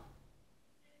time.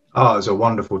 Oh, it was a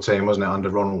wonderful team, wasn't it, under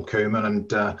Ronald Koeman?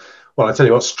 And, well, I tell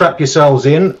you what, strap yourselves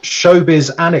in.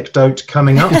 Showbiz anecdote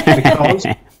coming up, because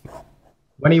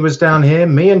when he was down here,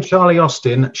 me and Charlie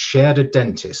Austin shared a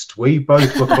dentist. We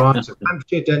both were clients of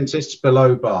Hampshire dentists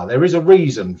below bar. There is a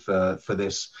reason for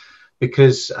this,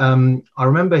 because I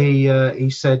remember he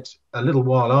said a little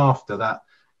while after that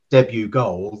debut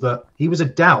goal that he was a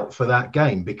doubt for that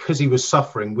game because he was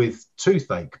suffering with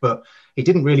toothache. But he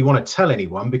didn't really want to tell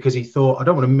anyone because he thought, I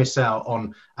don't want to miss out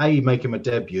on A, making my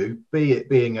debut, B, it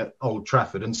being at Old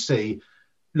Trafford, and C,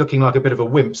 looking like a bit of a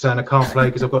wimp saying I can't play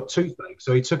because I've got toothache.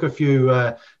 So he took a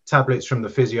few tablets from the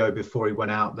physio before he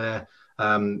went out there.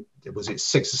 Was it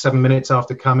 6 or 7 minutes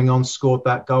after coming on, scored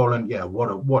that goal, and yeah,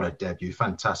 what a debut,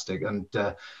 fantastic. And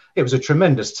it was a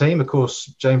tremendous team. Of course,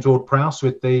 James Ward-Prowse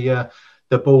with the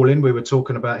ball in. We were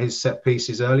talking about his set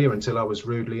pieces earlier until I was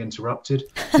rudely interrupted.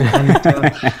 And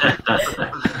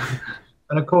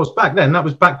of course, back then that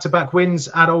was back-to-back wins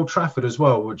at Old Trafford as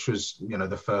well, which was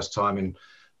the first time in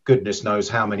goodness knows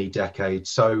how many decades.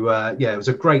 So yeah, it was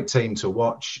a great team to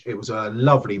watch. It was a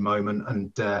lovely moment,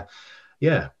 and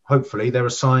yeah, hopefully there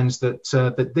are signs that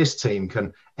that this team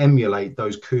can emulate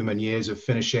those Koeman years of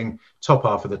finishing top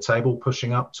half of the table,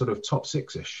 pushing up sort of top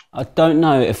six-ish. I don't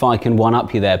know if I can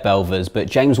one-up you there, Belvers, but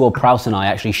James Ward-Prowse and I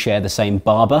actually share the same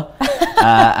barber.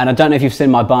 And I don't know if you've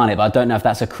seen my barnet, but I don't know if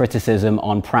that's a criticism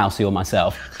on Prowsey or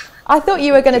myself. I thought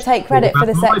you were going to take credit for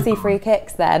the sexy free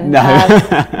kicks then. No.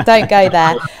 Don't go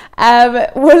there.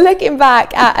 We're looking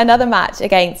back at another match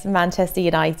against Manchester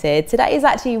United. Today is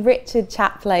actually Richard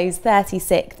Chaplow's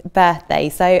 36th birthday,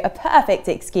 so a perfect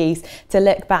excuse to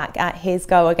look back at his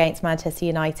goal against Manchester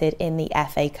United in the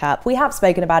FA Cup. We have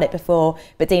spoken about it before,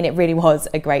 but Dean, it really was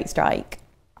a great strike.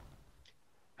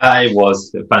 It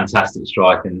was a fantastic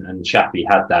strike, and Chappie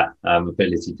had that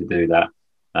ability to do that.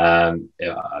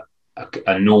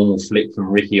 A normal flick from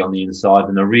Ricky on the inside,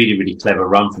 and a really, really clever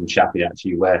run from Chappie,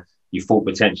 actually, where you thought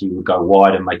potentially he would go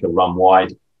wide and make a run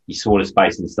wide. He saw the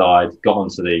space inside, got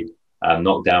onto the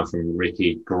knockdown from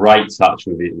Ricky. Great touch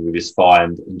with his thigh,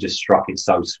 and just struck it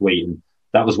so sweet. And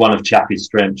that was one of Chappie's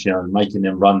strengths, making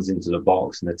them runs into the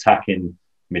box and attacking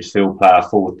midfield player,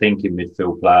 forward-thinking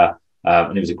midfield player.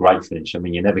 And it was a great finish. I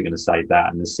mean, you're never going to say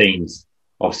that. And the scenes,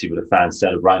 obviously, with the fans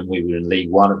celebrating, we were in League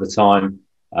One at the time.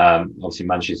 Obviously,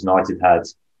 Manchester United had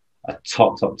a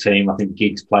top team. I think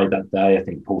Giggs played that day. I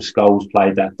think Paul Scholes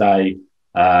played that day.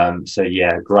 So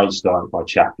yeah, great start by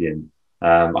Chappie.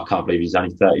 I can't believe he's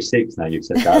only 36 now. You've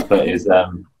said that, but it was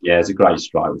it's a great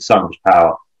strike with so much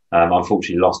power.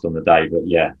 Unfortunately, lost on the day, but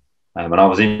yeah. And I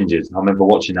was injured. I remember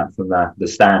watching that from the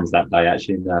stands that day,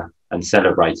 actually, and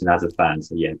celebrating as a fan.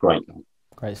 So yeah, great goal.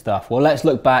 Great stuff. Well, let's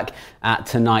look back at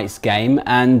tonight's game.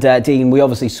 And Dean, we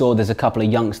obviously saw there's a couple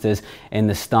of youngsters in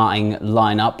the starting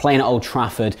lineup. Playing at Old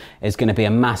Trafford is going to be a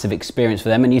massive experience for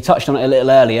them. And you touched on it a little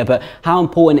earlier, but how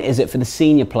important is it for the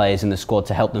senior players in the squad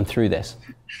to help them through this?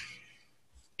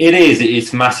 It is.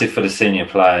 It's massive for the senior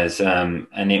players.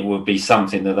 And it would be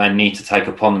something that they need to take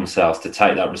upon themselves, to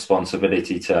take that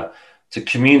responsibility to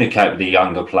communicate with the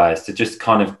younger players, to just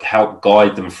kind of help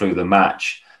guide them through the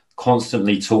match.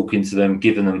 Constantly talking to them,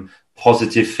 giving them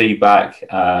positive feedback,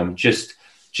 just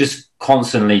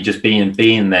constantly just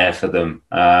being there for them,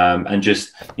 and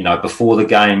just before the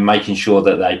game making sure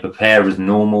that they prepare as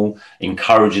normal,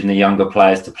 encouraging the younger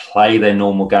players to play their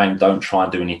normal game. Don't try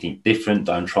and do anything different.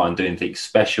 Don't try and do anything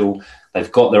special.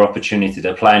 They've got their opportunity.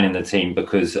 They're playing in the team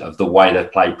because of the way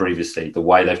they've played previously, the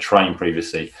way they've trained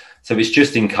previously. So it's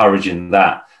just encouraging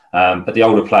that. But the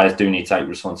older players do need to take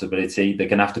responsibility. They're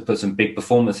going to have to put some big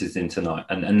performances in tonight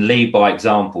and lead by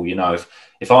example.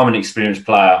 If I'm an experienced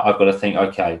player, I've got to think,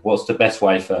 okay, what's the best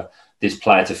way for this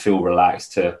player to feel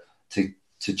relaxed, to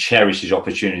cherish his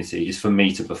opportunity, is for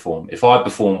me to perform. If I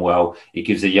perform well, it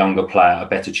gives a younger player a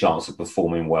better chance of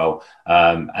performing well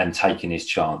and taking his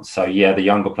chance. So yeah, the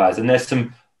younger players, and there's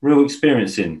some real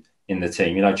experience in the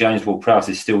team. James Ward-Prowse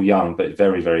is still young, but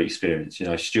very, very experienced.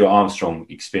 Stuart Armstrong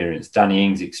experienced, Danny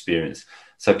Ings experienced.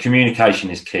 So communication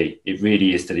is key. It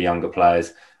really is to the younger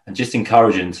players, and just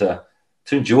encouraging to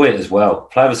enjoy it as well.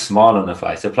 Play with a smile on their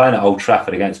face. They're playing at Old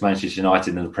Trafford against Manchester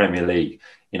United in the Premier League.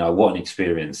 What an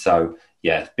experience. So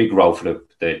yeah, big role for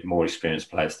the more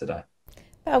experienced players today.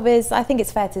 Belvis, I think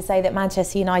it's fair to say that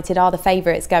Manchester United are the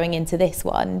favourites going into this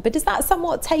one, but does that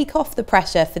somewhat take off the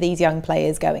pressure for these young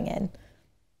players going in?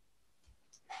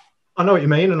 I know what you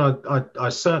mean, and I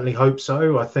certainly hope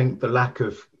so. I think the lack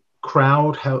of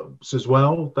crowd helps as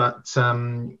well. But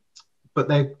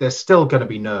they're still going to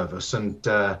be nervous, and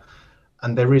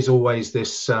there is always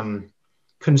this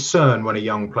concern when a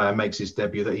young player makes his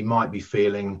debut that he might be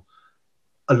feeling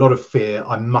a lot of fear.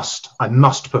 I must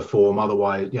perform,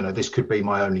 otherwise, this could be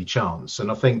my only chance. And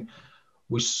I think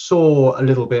we saw a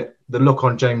little bit the look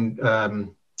on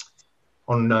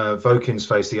Vokin's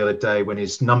face the other day when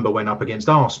his number went up against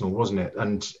Arsenal, wasn't it?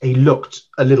 And he looked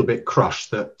a little bit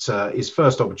crushed that his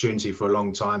first opportunity for a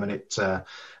long time, and it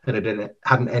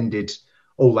hadn't ended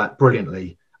all that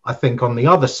brilliantly. I think on the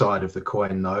other side of the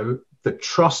coin, though, the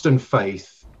trust and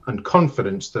faith and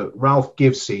confidence that Ralph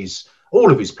gives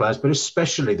all of his players, but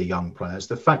especially the young players.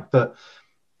 The fact that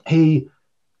he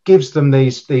gives them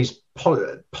these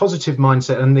positive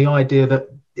mindset and the idea that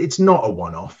it's not a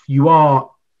one-off. You are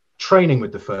training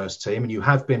with the first team, and you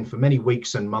have been for many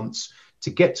weeks and months to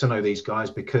get to know these guys,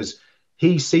 because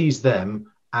he sees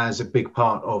them as a big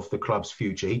part of the club's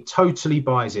future. He totally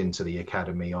buys into the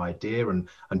academy idea and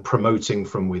promoting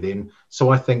from within. So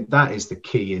I think that is the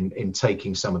key in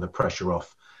taking some of the pressure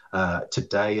off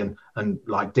today. And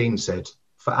like Dean said,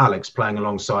 for Alex playing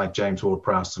alongside James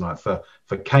Ward-Prowse tonight, for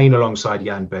Kane alongside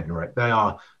Jan Bednarek, they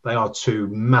are two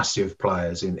massive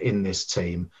players in this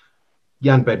team.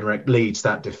 Jan Bednarek leads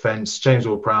that defence. James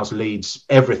Ward-Prowse leads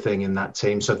everything in that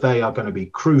team. So they are going to be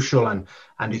crucial and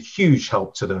a huge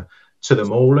help to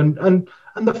them all. And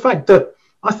the fact that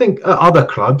I think at other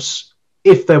clubs,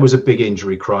 if there was a big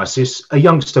injury crisis, a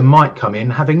youngster might come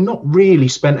in having not really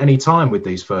spent any time with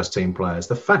these first team players.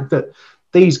 The fact that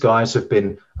these guys have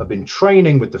been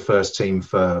training with the first team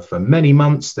for many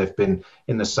months. They've been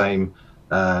in the same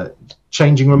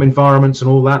changing room environments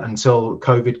and all that until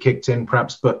COVID kicked in,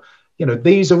 perhaps. But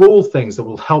these are all things that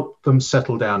will help them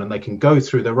settle down, and they can go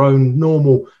through their own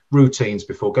normal routines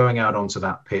before going out onto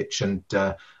that pitch, and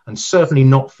certainly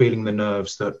not feeling the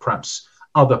nerves that perhaps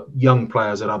other young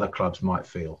players at other clubs might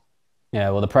feel. Yeah,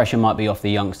 well, the pressure might be off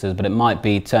the youngsters, but it might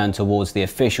be turned towards the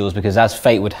officials, because as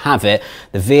fate would have it,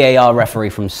 the VAR referee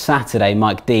from Saturday,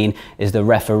 Mike Dean, is the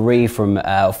referee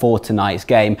for tonight's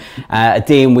game.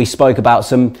 Dean, we spoke about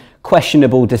some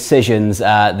questionable decisions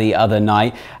the other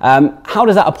night. How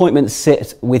does that appointment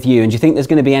sit with you, and do you think there's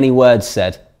going to be any words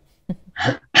said?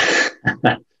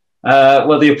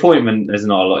 Well, the appointment, there's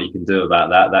not a lot you can do about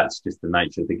that. That's just the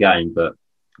nature of the game. But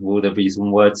will there be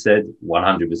some words said?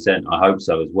 100%. I hope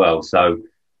so as well. So,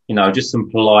 just some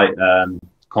polite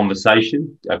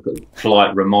conversation,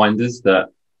 polite reminders that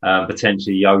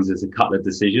potentially he owes us a couple of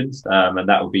decisions. And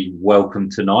that will be welcome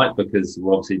tonight, because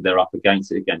obviously they're up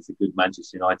against a good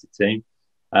Manchester United team.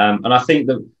 And I think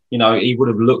that, he would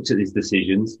have looked at his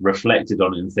decisions, reflected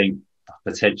on it, and think,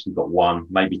 potentially got one,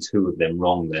 maybe two of them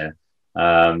wrong there.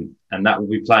 And that will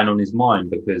be playing on his mind,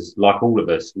 because like all of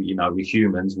us, we're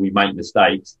humans, we make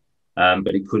mistakes,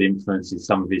 but it could influence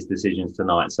some of his decisions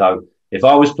tonight. So if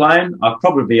I was playing, I'd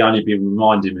probably only be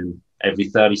reminding him every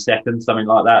 30 seconds, something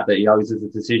like that he owes us a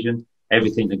decision.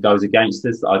 Everything that goes against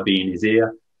us, I'd be in his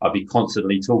ear. I'd be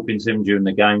constantly talking to him during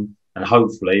the game, and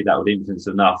hopefully that would influence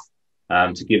enough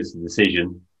to give us a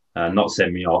decision, not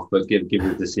send me off, but give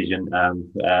a decision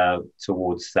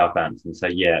towards Southampton. So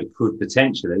yeah, it could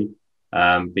potentially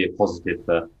be a positive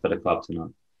for the club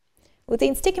tonight. Well,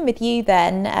 Dean, sticking with you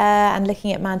then, and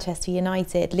looking at Manchester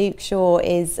United, Luke Shaw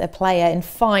is a player in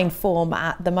fine form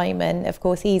at the moment. Of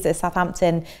course, he's a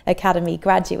Southampton Academy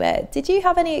graduate. Did you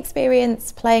have any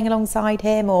experience playing alongside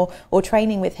him or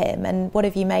training with him? And what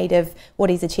have you made of what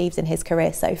he's achieved in his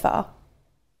career so far?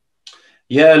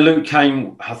 Yeah, Luke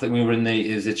came, I think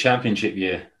it was a championship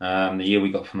year. The year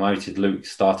we got promoted, Luke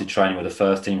started training with the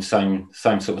first team, same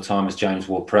sort of time as James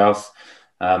Ward-Prowse.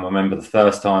 I remember the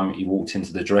first time he walked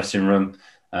into the dressing room,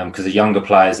 because the younger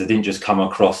players, they didn't just come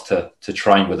across to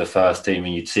train with the first team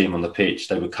and you'd see them on the pitch.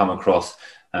 They would come across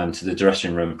to the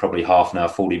dressing room probably half an hour,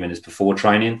 40 minutes before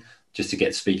training, just to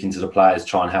get speaking to the players,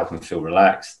 try and help them feel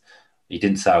relaxed. He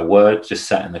didn't say a word, just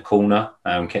sat in the corner,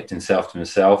 kept himself to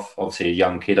himself. Obviously a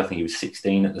young kid, I think he was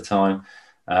 16 at the time.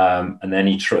 And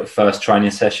then first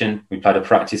training session, we played a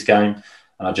practice game.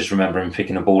 And I just remember him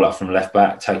picking a ball up from left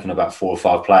back, taking about 4 or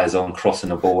 5 players on, crossing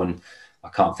the ball. And I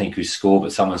can't think who scored,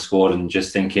 but someone scored, and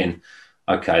just thinking,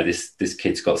 okay, this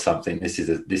kid's got something. This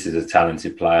is a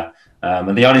talented player.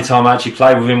 And the only time I actually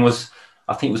played with him was,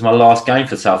 I think it was my last game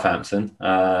for Southampton.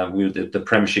 The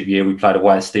Premiership year, we played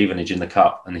away at Stevenage in the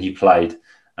Cup, and he played.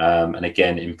 And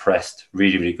again, impressed.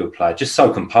 Really, really good player. Just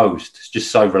so composed,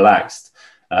 just so relaxed.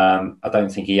 I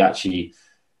don't think he actually...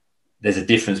 There's a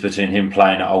difference between him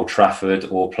playing at Old Trafford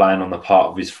or playing on the part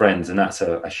of his friends, and that's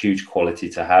a huge quality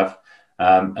to have.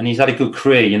 And he's had a good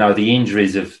career. The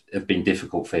injuries have been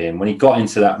difficult for him. When he got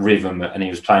into that rhythm and he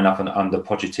was playing up under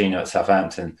Pochettino at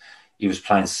Southampton, he was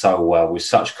playing so well with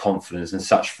such confidence and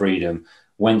such freedom.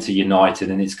 Went to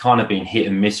United, and it's kind of been hit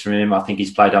and miss for him. I think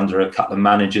he's played under a couple of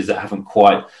managers that haven't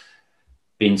quite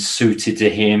been suited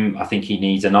to him. I think he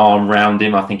needs an arm round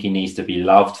him. I think he needs to be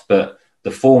loved. But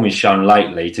the form he's shown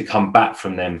lately to come back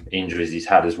from them injuries he's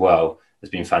had as well has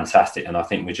been fantastic. And I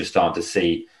think we're just starting to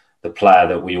see the player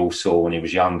that we all saw when he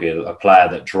was younger, a player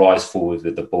that drives forward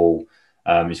with the ball,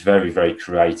 is very, very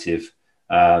creative,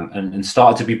 and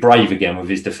started to be brave again with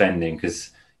his defending, because,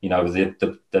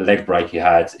 the leg break he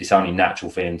had, it's only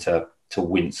natural for him to to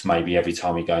wince maybe every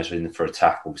time he goes in for a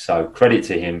tackle. So credit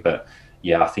to him, but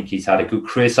yeah, I think he's had a good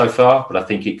career so far, but I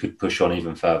think it could push on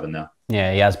even further now.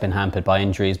 Yeah, he has been hampered by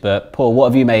injuries. But Paul, what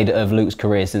have you made of Luke's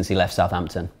career since he left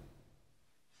Southampton?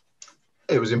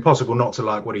 It was impossible not to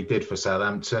like what he did for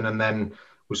Southampton, and then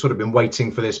we've sort of been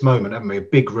waiting for this moment, haven't we? A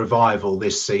big revival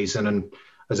this season, and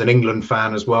as an England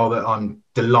fan as well, that I'm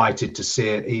delighted to see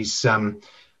it.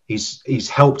 He's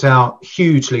helped out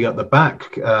hugely at the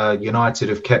back. United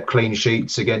have kept clean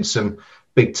sheets against some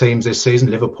big teams this season: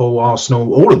 Liverpool,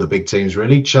 Arsenal, all of the big teams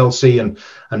really. Chelsea and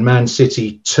Man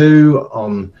City too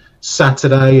on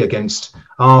Saturday against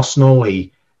Arsenal.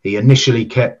 He initially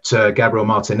kept Gabriel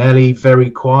Martinelli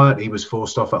very quiet. He was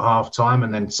forced off at half time,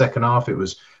 and then second half it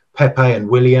was Pepe and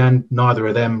Willian. Neither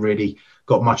of them really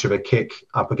got much of a kick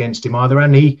up against him either,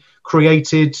 and he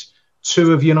created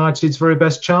two of United's very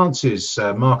best chances.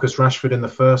 Marcus Rashford in the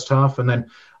first half, and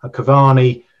then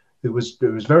Cavani, who was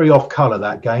very off colour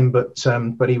that game,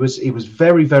 but he was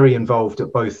very, very involved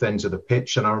at both ends of the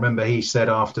pitch. And I remember he said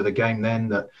after the game then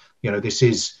that, you know, this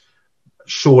is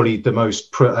surely the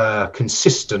most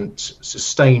consistent,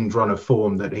 sustained run of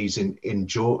form that he's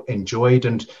enjoyed.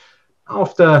 And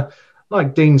after,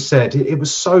 like Dean said, it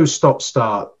was so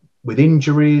stop-start with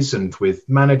injuries and with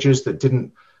managers that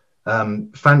didn't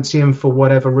fancy him for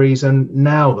whatever reason.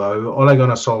 Now, though, Ole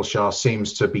Gunnar Solskjaer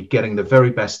seems to be getting the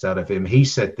very best out of him. He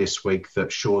said this week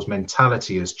that Shaw's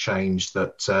mentality has changed,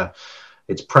 that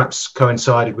it's perhaps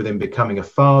coincided with him becoming a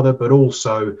father, but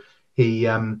also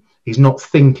he's not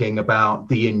thinking about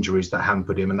the injuries that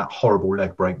hampered him and that horrible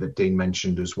leg break that Dean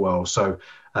mentioned as well. So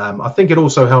I think it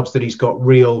also helps that he's got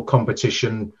real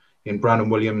competition in Brandon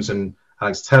Williams and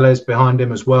Alex Telles behind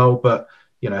him as well. But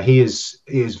you know, he is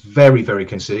very, very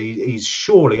considered. He's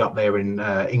surely up there in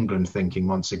England thinking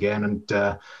once again. And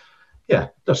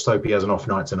just hope he has an off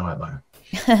night tonight, though.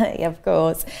 Yeah, of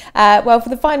course. Well, for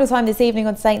the final time this evening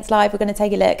on Saints Live, we're going to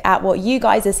take a look at what you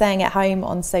guys are saying at home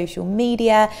on social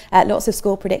media. Lots of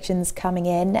score predictions coming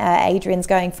in. Adrian's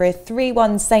going for a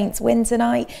 3-1 Saints win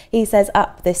tonight. He says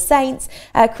up the Saints.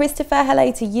 Christopher,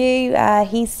 hello to you.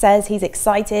 He says he's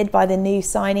excited by the new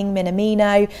signing,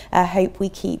 Minamino. Hope we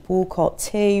keep Walcott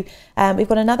too. We've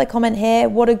got another comment here.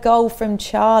 What a goal from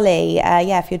Charlie.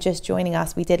 If you're just joining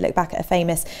us, we did look back at a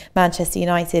famous Manchester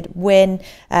United win.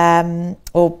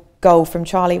 Or goal from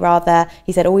Charlie rather.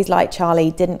 He said always liked Charlie,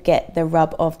 didn't get the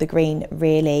rub of the green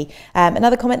really.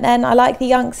 Another comment then, I like the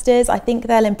youngsters, I think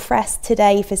they'll impress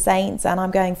today for Saints, and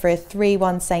I'm going for a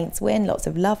 3-1 Saints win. Lots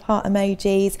of love heart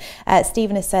emojis.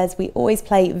 Stephen says we always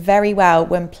play very well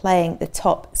when playing the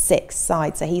top 6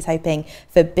 side, so he's hoping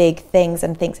for big things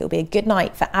and thinks it'll be a good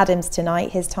night for Adams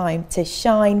tonight, his time to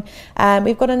shine.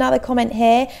 We've got another comment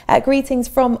here. Greetings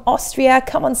from Austria,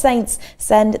 come on Saints,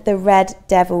 send the Red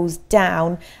Devils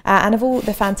down. And of all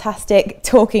the fantastic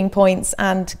talking points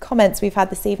and comments we've had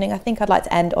this evening, I think I'd like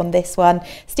to end on this one.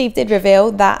 Steve did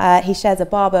reveal that he shares a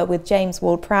barber with James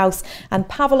Ward-Prowse, and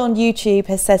Pavel on YouTube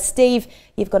has said, Steve,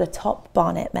 you've got a top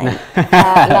bonnet, mate.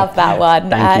 Love that one.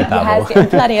 Thank you, Pavel. He has getting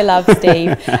plenty of love,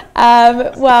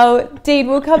 Steve. Well, Dean,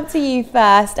 we'll come to you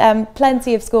first.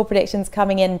 Plenty of score predictions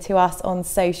coming in to us on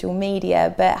social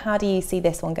media, but how do you see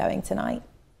this one going tonight?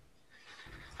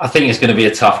 I think it's going to be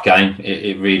a tough game.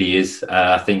 It really is.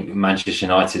 I think Manchester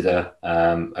United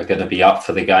are going to be up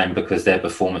for the game because their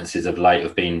performances of late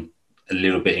have been a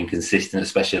little bit inconsistent,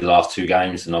 especially the last 2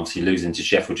 games. And obviously losing to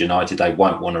Sheffield United, they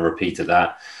won't want to repeat of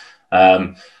that.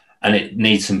 And it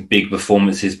needs some big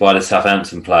performances by the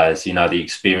Southampton players, you know, the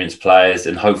experienced players,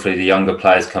 and hopefully the younger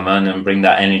players come in and bring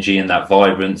that energy and that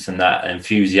vibrance and that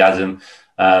enthusiasm.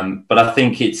 But I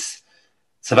think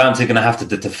Southampton are going to have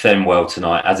to defend well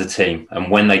tonight as a team. And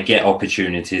when they get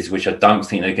opportunities, which I don't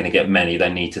think they're going to get many,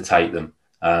 they need to take them.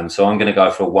 So I'm going to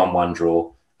go for a 1-1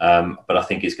 draw. But I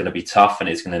think it's going to be tough and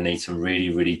it's going to need some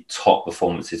really, really top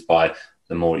performances by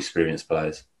the more experienced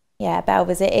players. Yeah,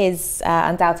 Belvers, it is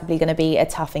undoubtedly going to be a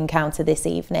tough encounter this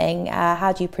evening.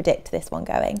 How do you predict this one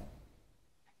going?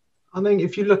 I think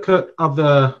if you look at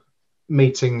other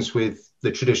meetings with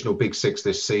the traditional Big Six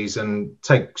this season,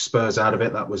 take Spurs out of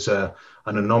it, that was an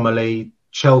anomaly.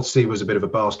 Chelsea was a bit of a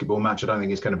basketball match. I don't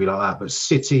think it's going to be like that. But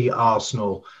City,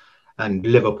 Arsenal and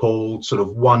Liverpool, sort of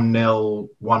 1-0,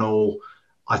 1-1.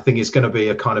 I think it's going to be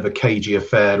a kind of a cagey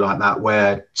affair like that,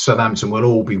 where Southampton will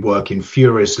all be working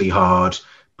furiously hard,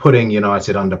 putting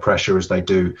United under pressure as they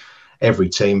do every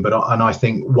team. And I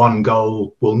think one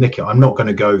goal will nick it. I'm not going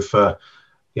to go for,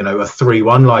 you know, a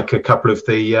 3-1 like a couple of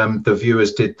the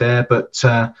viewers did there. But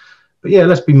yeah,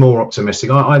 let's be more optimistic.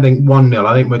 I think 1-0.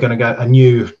 I think we're going to get a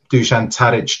new Dusan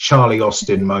Tadic, Charlie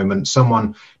Austin moment,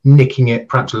 someone nicking it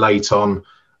perhaps late on,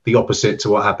 the opposite to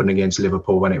what happened against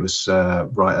Liverpool when it was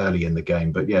right early in the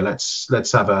game. But yeah,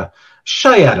 let's have a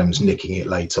Shay Adams nicking it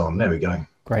late on. There we go.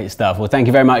 Great stuff. Well, thank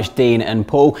you very much, Dean and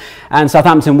Paul. And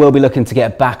Southampton will be looking to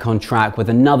get back on track with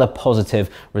another positive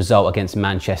result against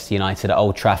Manchester United at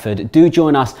Old Trafford. Do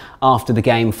join us after the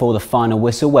game for the final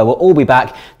whistle, where we'll all be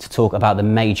back to talk about the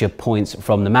major points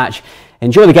from the match.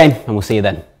 Enjoy the game, and we'll see you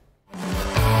then.